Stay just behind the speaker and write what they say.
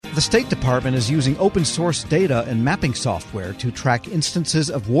The State Department is using open source data and mapping software to track instances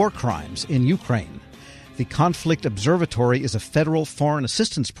of war crimes in Ukraine. The Conflict Observatory is a federal foreign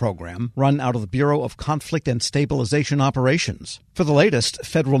assistance program run out of the Bureau of Conflict and Stabilization Operations. For the latest,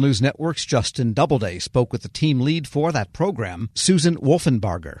 Federal News Network's Justin Doubleday spoke with the team lead for that program, Susan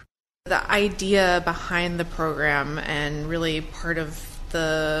Wolfenbarger. The idea behind the program, and really part of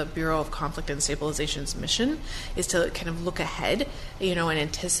the Bureau of Conflict and Stabilization's mission, is to kind of look ahead, and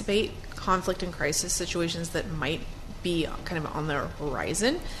anticipate conflict and crisis situations that might be kind of on the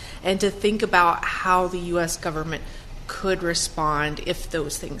horizon, and to think about how the U.S. government could respond if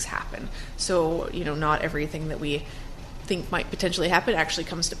those things happen. So, not everything that we think might potentially happen actually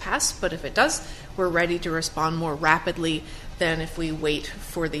comes to pass, but if it does, we're ready to respond more rapidly than if we wait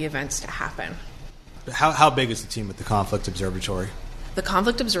for the events to happen. How big is the team at the Conflict Observatory? The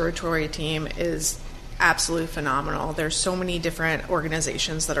Conflict Observatory team is absolutely phenomenal. There's so many different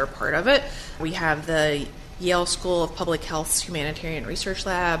organizations that are part of it. We have the Yale School of Public Health's Humanitarian Research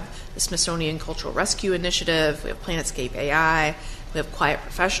Lab, the Smithsonian Cultural Rescue Initiative, we have Planetscape AI, we have Quiet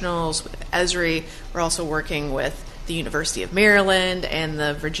Professionals, we have Esri. We're also working with the University of Maryland and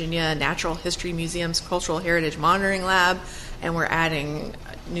the Virginia Natural History Museum's Cultural Heritage Monitoring Lab, and we're adding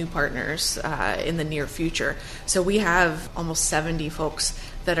new partners in the near future. So we have almost 70 folks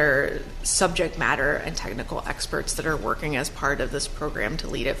that are subject matter and technical experts that are working as part of this program to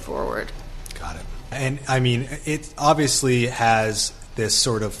lead it forward. Got it. And I mean, it obviously has this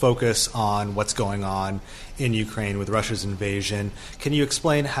sort of focus on what's going on in Ukraine with Russia's invasion. Can you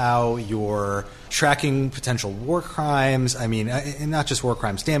explain how you're tracking potential war crimes? I mean, and not just war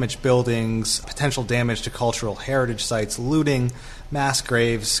crimes, damaged buildings, potential damage to cultural heritage sites, looting, mass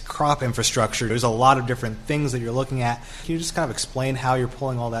graves, crop infrastructure. There's a lot of different things that you're looking at. Can you just kind of explain how you're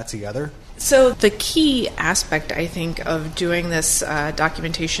pulling all that together? So the key aspect, I think, of doing this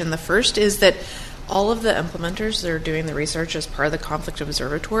documentation, the first is that all of the implementers that are doing the research as part of the Conflict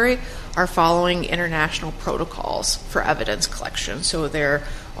Observatory are following international protocols for evidence collection. So there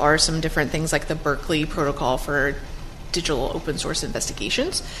are some different things like the Berkeley Protocol for Digital Open Source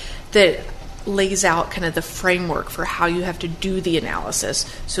Investigations that lays out kind of the framework for how you have to do the analysis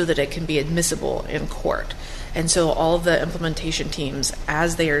so that it can be admissible in court. And so all of the implementation teams,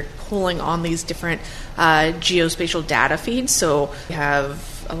 as they are pulling on these different geospatial data feeds, so we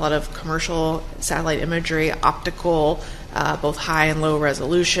have a lot of commercial satellite imagery, optical, both high and low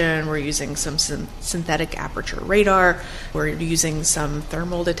resolution. We're using some synthetic aperture radar. We're using some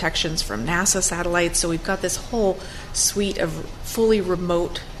thermal detections from NASA satellites. So we've got this whole suite of fully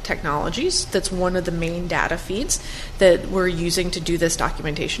remote technologies. That's one of the main data feeds that we're using to do this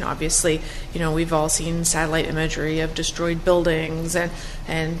documentation. Obviously, we've all seen satellite imagery of destroyed buildings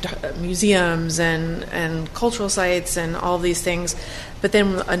and museums and cultural sites and all of these things. But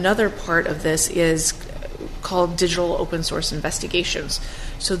then another part of this is called digital open source investigations.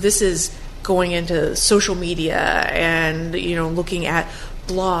 So this is going into social media and looking at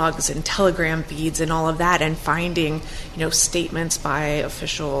blogs and Telegram feeds and all of that, and finding statements by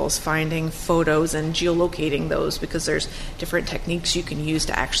officials, finding photos and geolocating those, because there's different techniques you can use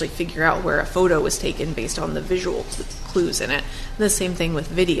to actually figure out where a photo was taken based on the visual clues in it. And the same thing with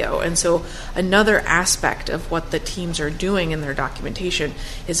video. And so another aspect of what the teams are doing in their documentation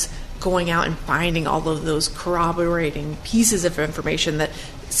is going out and finding all of those corroborating pieces of information that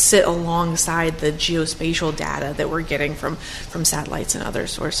sit alongside the geospatial data that we're getting from satellites and other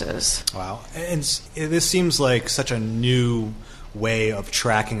sources. Wow. And this seems like such a new way of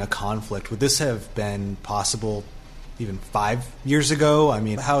tracking a conflict. Would this have been possible even 5 years ago? I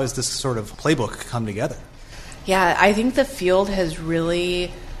mean, how has this sort of playbook come together? Yeah, I think the field has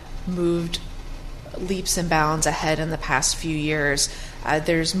really moved leaps and bounds ahead in the past few years.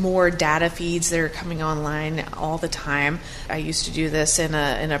 There's more data feeds that are coming online all the time. I used to do this in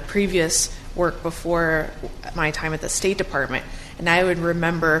a previous work before my time at the State Department, and I would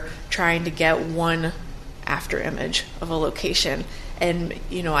remember trying to get one after image of a location. And,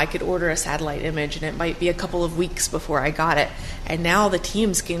 I could order a satellite image and it might be a couple of weeks before I got it. And now the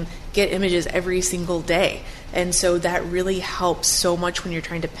teams can get images every single day. And so that really helps so much when you're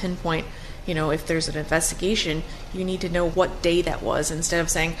trying to pinpoint, if there's an investigation, you need to know what day that was, instead of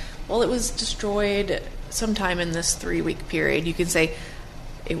saying, well, it was destroyed sometime in this 3-week period. You can say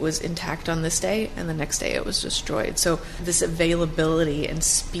it was intact on this day and the next day it was destroyed. So this availability and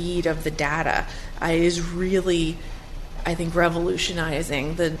speed of the data is really, I think,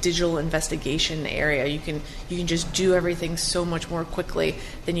 revolutionizing the digital investigation area. You can just do everything so much more quickly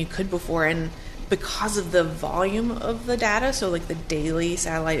than you could before. And because of the volume of the data, so like the daily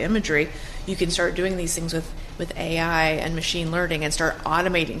satellite imagery, you can start doing these things with AI and machine learning and start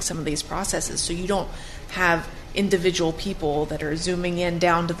automating some of these processes. So you don't have individual people that are zooming in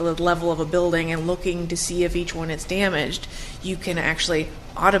down to the level of a building and looking to see if each one is damaged. You can actually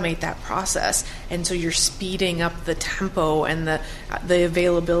automate that process. And so you're speeding up the tempo and the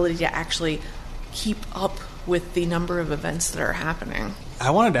availability to actually keep up with the number of events that are happening. I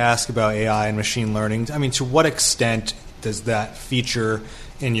wanted to ask about AI and machine learning. I mean, to what extent does that feature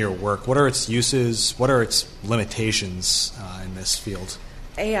in your work? What are its uses? What are its limitations in this field?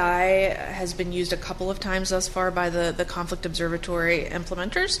 AI has been used a couple of times thus far by the Conflict Observatory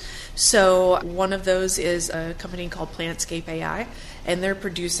implementers. So one of those is a company called Planetscape AI, and they're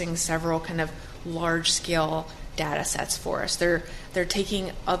producing several kind of large-scale data sets for us. They're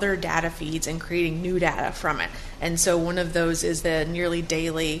taking other data feeds and creating new data from it. And so one of those is the nearly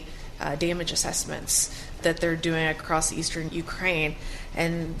daily damage assessments that they're doing across eastern Ukraine.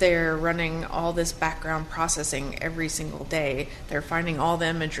 And they're running all this background processing every single day. They're finding all the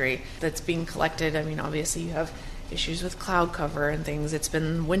imagery that's being collected. I mean, obviously you have issues with cloud cover and things. It's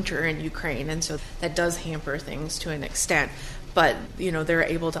been winter in Ukraine, and so that does hamper things to an extent. But, they're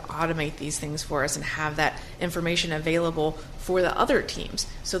able to automate these things for us and have that information available for the other teams.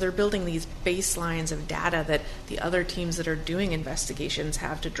 So they're building these baselines of data that the other teams that are doing investigations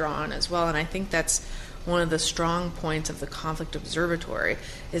have to draw on as well. And I think that's one of the strong points of the Conflict Observatory,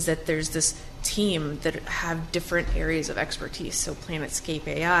 is that there's this team that have different areas of expertise. So Planetscape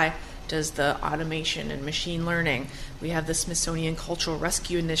AI does the automation and machine learning. We have the Smithsonian Cultural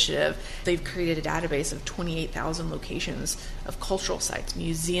Rescue Initiative. They've created a database of 28,000 locations of cultural sites,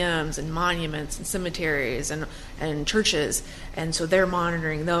 museums and monuments and cemeteries and churches. And so they're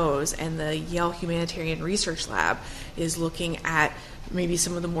monitoring those. And the Yale Humanitarian Research Lab is looking at maybe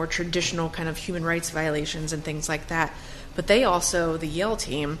some of the more traditional kind of human rights violations and things like that. But they also, the Yale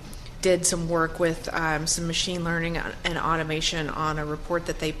team, did some work with some machine learning and automation on a report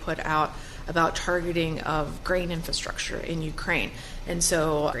that they put out about targeting of grain infrastructure in Ukraine. And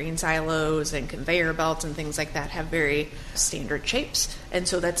so grain silos and conveyor belts and things like that have very standard shapes. And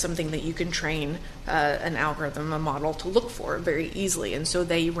so that's something that you can train an algorithm, a model, to look for very easily. And so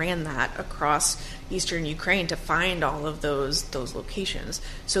they ran that across eastern Ukraine to find all of those locations.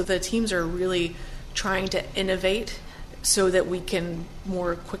 So the teams are really trying to innovate so that we can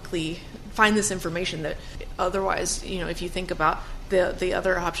more quickly find this information that otherwise, if you think about the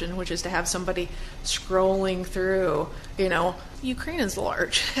other option, which is to have somebody scrolling through, Ukraine is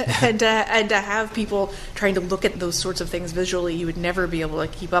large, and to have people trying to look at those sorts of things visually, you would never be able to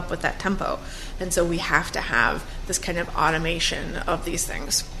keep up with that tempo. And so we have to have this kind of automation of these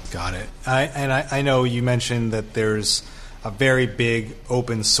things. Got it. I know you mentioned that there's a very big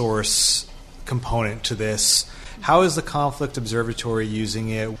open source component to this. How is the Conflict Observatory using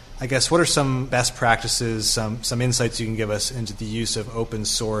it? I guess, what are some best practices, some insights you can give us into the use of open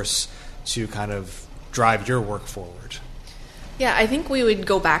source to kind of drive your work forward? Yeah, I think we would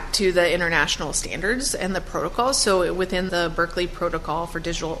go back to the international standards and the protocols. So within the Berkeley Protocol for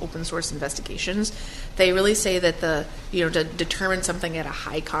Digital Open Source Investigations, they really say that to determine something at a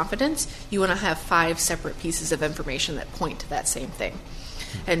high confidence, you want to have 5 separate pieces of information that point to that same thing.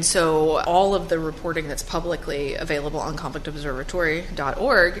 And so all of the reporting that's publicly available on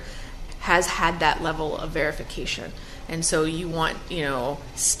conflictobservatory.org has had that level of verification. And so you want,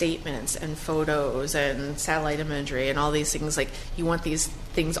 statements and photos and satellite imagery and all these things. Like, you want these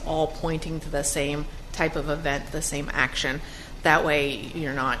things all pointing to the same type of event, the same action. That way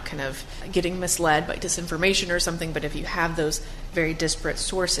you're not kind of getting misled by disinformation or something. But if you have those very disparate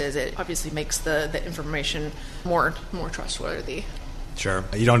sources, it obviously makes the information more trustworthy. Sure.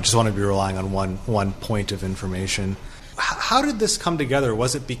 You don't just want to be relying on one point of information. How did this come together?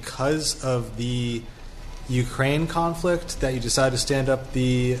 Was it because of the Ukraine conflict that you decided to stand up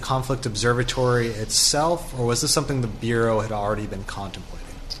the Conflict Observatory itself, or was this something the Bureau had already been contemplating?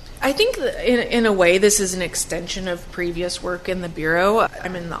 I think in a way this is an extension of previous work in the Bureau.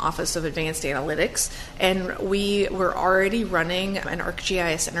 I'm in the Office of Advanced Analytics, and we were already running an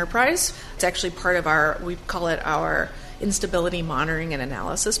ArcGIS enterprise. It's actually part of we call it our Instability Monitoring and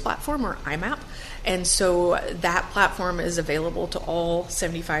Analysis Platform, or IMAP. And so that platform is available to all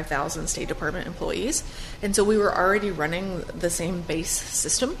 75,000 State Department employees. And so we were already running the same base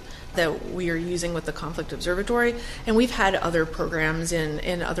system that we are using with the Conflict Observatory. And we've had other programs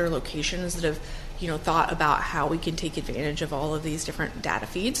in other locations that have thought about how we can take advantage of all of these different data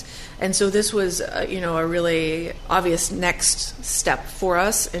feeds. And so this was a really obvious next step for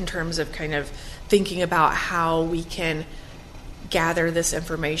us in terms of kind of thinking about how we can gather this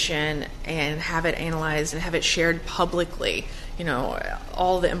information and have it analyzed and have it shared publicly.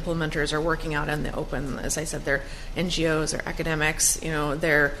 All the implementers are working out in the open. As I said, they're NGOs or academics.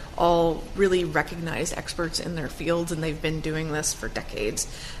 They're all really recognized experts in their fields, and they've been doing this for decades.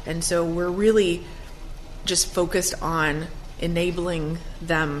 And so we're really just focused on enabling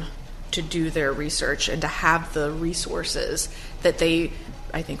them to do their research and to have the resources that they,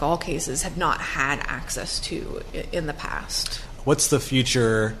 I think all cases, have not had access to in the past. What's the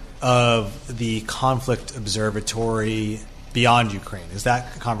future of the conflict observatory beyond Ukraine? Has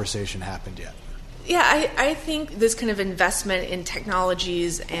that conversation happened yet? Yeah, I think this kind of investment in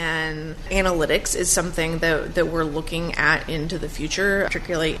technologies and analytics is something that we're looking at into the future,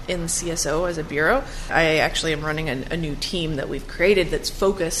 particularly in CSO as a bureau. I actually am running a new team that we've created that's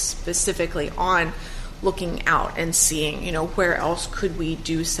focused specifically on looking out and seeing, where else could we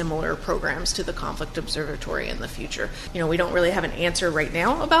do similar programs to the Conflict Observatory in the future. We don't really have an answer right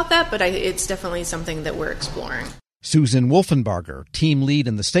now about that, but it's definitely something that we're exploring. Susan Wolfenbarger, team lead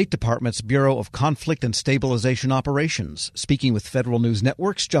in the State Department's Bureau of Conflict and Stabilization Operations, speaking with Federal News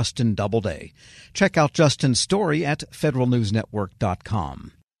Network's Justin Doubleday. Check out Justin's story at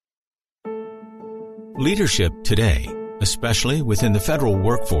federalnewsnetwork.com. Leadership today, especially within the federal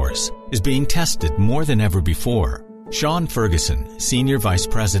workforce, is being tested more than ever before. Sean Ferguson, Senior Vice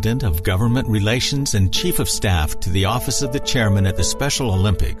President of Government Relations and Chief of Staff to the Office of the Chairman at the Special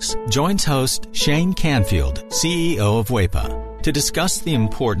Olympics, joins host Shane Canfield, CEO of WEPA, to discuss the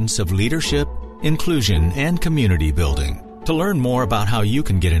importance of leadership, inclusion, and community building. To learn more about how you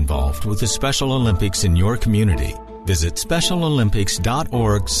can get involved with the Special Olympics in your community, visit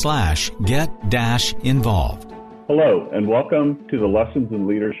specialolympics.org/get-involved. Hello, and welcome to the Lessons in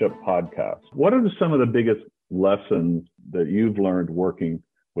Leadership podcast. What are some of the biggest lessons that you've learned working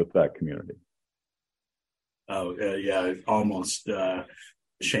with that community?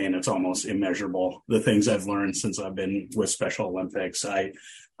 Shane, it's almost immeasurable, the things I've learned since I've been with Special Olympics.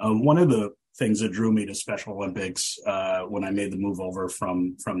 One of the things that drew me to Special Olympics when I made the move over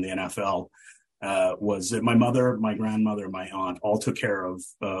from the NFL was that my mother, my grandmother, my aunt all took care of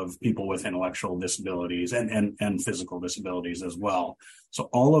people with intellectual disabilities and physical disabilities as well. So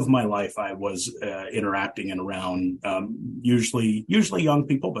all of my life I was interacting and around usually young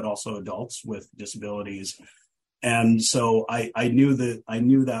people, but also adults with disabilities. And so I knew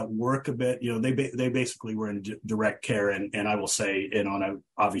that work a bit. They basically were in direct care, and I will say, and I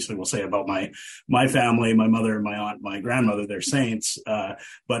obviously will say about my family, my mother, my aunt, my grandmother, they're saints.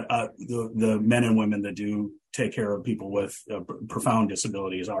 But the men and women that do take care of people with profound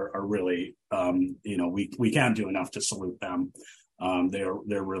disabilities are really, we can't do enough to salute them.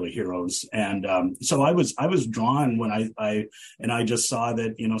 They're really heroes. And so I was drawn when I just saw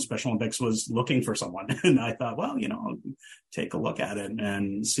that, Special Olympics was looking for someone. And I thought, well, take a look at it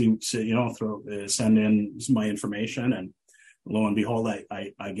and see send in my information. And lo and behold,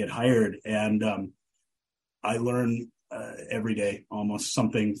 I get hired. And I learn every day almost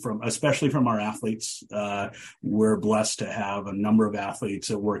something especially from our athletes. We're blessed to have a number of athletes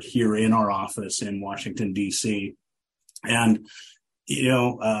that work here in our office in Washington, D.C. And,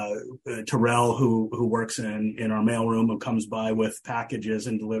 Terrell, who works in our mailroom, who comes by with packages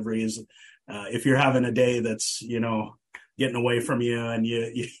and deliveries. If you're having a day that's, getting away from you and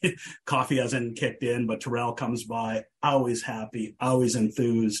you coffee hasn't kicked in, but Terrell comes by, always happy, always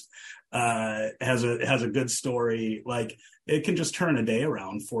enthused, has a good story. Like, it can just turn a day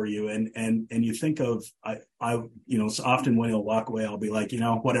around for you. And you think of, so often when he'll walk away, I'll be like,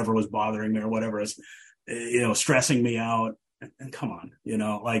 whatever was bothering me or whatever is, stressing me out. And come on,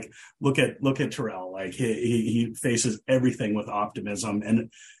 look at Terrell. Like he faces everything with optimism. And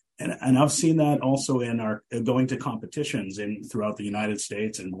I've seen that also in our going to competitions throughout the United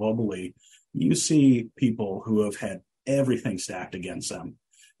States and globally. You see people who have had everything stacked against them.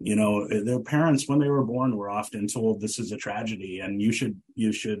 Their parents, when they were born, were often told this is a tragedy and you should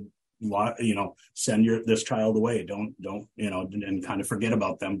send this child away. Don't, and kind of forget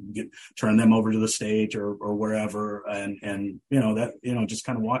about them, turn them over to the state or wherever. And just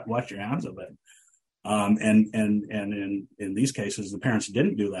kind of wash your hands of it. And in these cases, the parents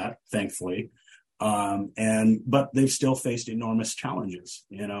didn't do that, thankfully. But they've still faced enormous challenges,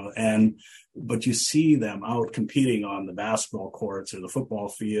 but you see them out competing on the basketball courts or the football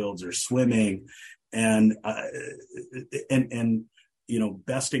fields or swimming and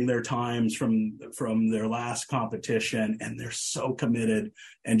besting their times from their last competition. And they're so committed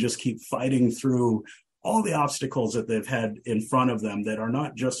and just keep fighting through all the obstacles that they've had in front of them that are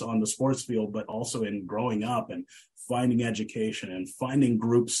not just on the sports field, but also in growing up and finding education and finding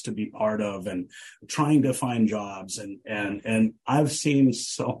groups to be part of and trying to find jobs. And I've seen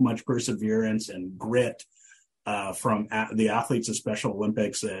so much perseverance and grit from the athletes of Special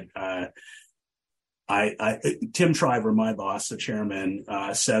Olympics that Tim Shriver, my boss, the chairman,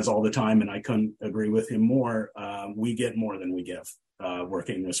 says all the time, and I couldn't agree with him more, we get more than we give.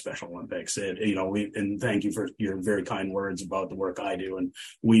 Working with Special Olympics, and thank you for your very kind words about the work I do and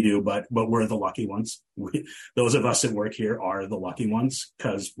we do, but we're the lucky ones. Those of us that work here are the lucky ones,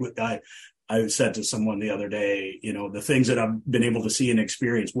 because I said to someone the other day, the things that I've been able to see and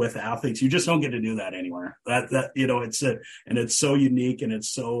experience with athletes, you just don't get to do that anywhere. It's so unique and it's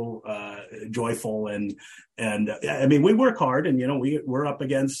so joyful and I mean, we work hard and we're up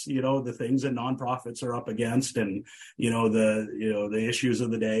against the things that nonprofits are up against and the issues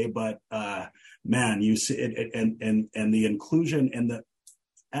of the day. But man, you see it, and the inclusion and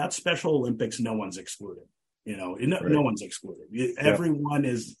at Special Olympics, no one's excluded. No one's excluded. Everyone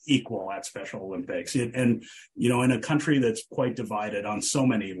is equal at Special Olympics. In a country that's quite divided on so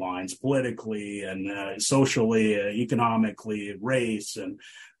many lines, politically and socially, economically, race and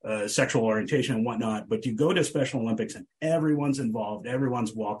sexual orientation and whatnot. But you go to Special Olympics and everyone's involved,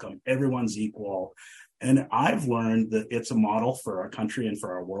 everyone's welcome, everyone's equal. And I've learned that it's a model for our country and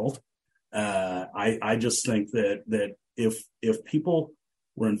for our world. I just think that if people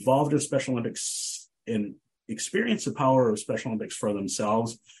were involved in Special Olympics and experience the power of Special Olympics for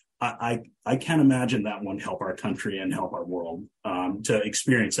themselves, I can't imagine that won't help our country and help our world to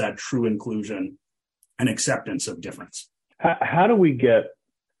experience that true inclusion and acceptance of difference.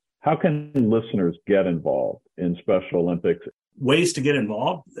 How can listeners get involved in Special Olympics? Ways to get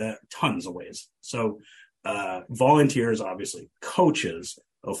involved, tons of ways. So volunteers, obviously, coaches,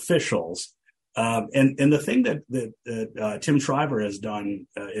 officials, and the thing that Tim Shriver has done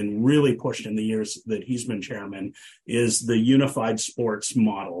and really pushed in the years that he's been chairman is the unified sports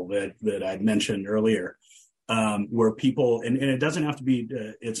model that I mentioned earlier, where people, and it doesn't have to be,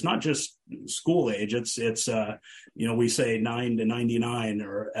 it's not just school age. It's we say 9 to 99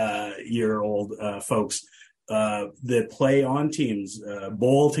 or year old folks that play on teams,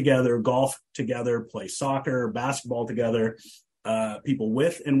 bowl together, golf together, play soccer, basketball together. People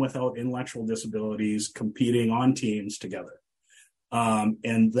with and without intellectual disabilities competing on teams together.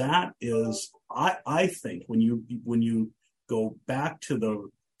 And that is, I think when you go back to the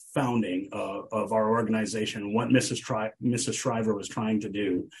founding of our organization, what Mrs. Shriver was trying to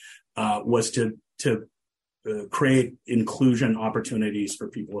do was to create inclusion opportunities for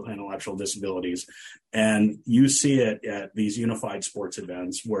people with intellectual disabilities. And you see it at these unified sports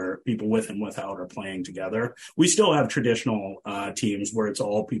events where people with and without are playing together. We still have traditional teams where it's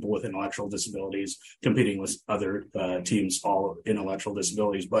all people with intellectual disabilities competing with other teams, all intellectual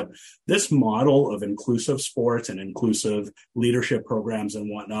disabilities. But this model of inclusive sports and inclusive leadership programs and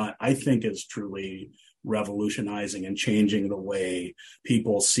whatnot, I think is truly revolutionizing and changing the way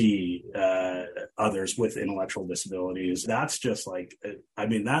people see others with intellectual disabilities. That's just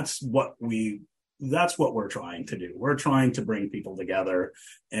that's what we're trying to do. We're trying to bring people together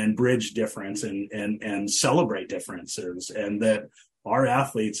and bridge difference and celebrate differences, and that our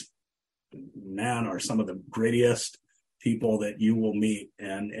athletes, man, are some of the grittiest people that you will meet,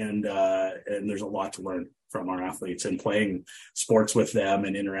 and there's a lot to learn from our athletes, and playing sports with them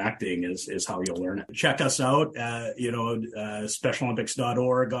and interacting is how you'll learn it. Check us out at,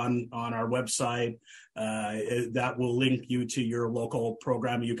 specialolympics.org on our website. That will link you to your local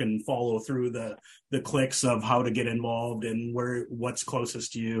program. You can follow through the clicks of how to get involved and what's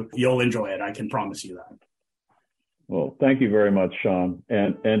closest to you. You'll enjoy it. I can promise you that. Well, thank you very much, Sean.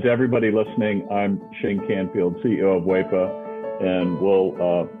 And to everybody listening, I'm Shane Canfield, CEO of WEPA, and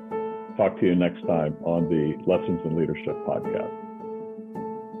we'll talk to you next time on the Lessons in Leadership podcast.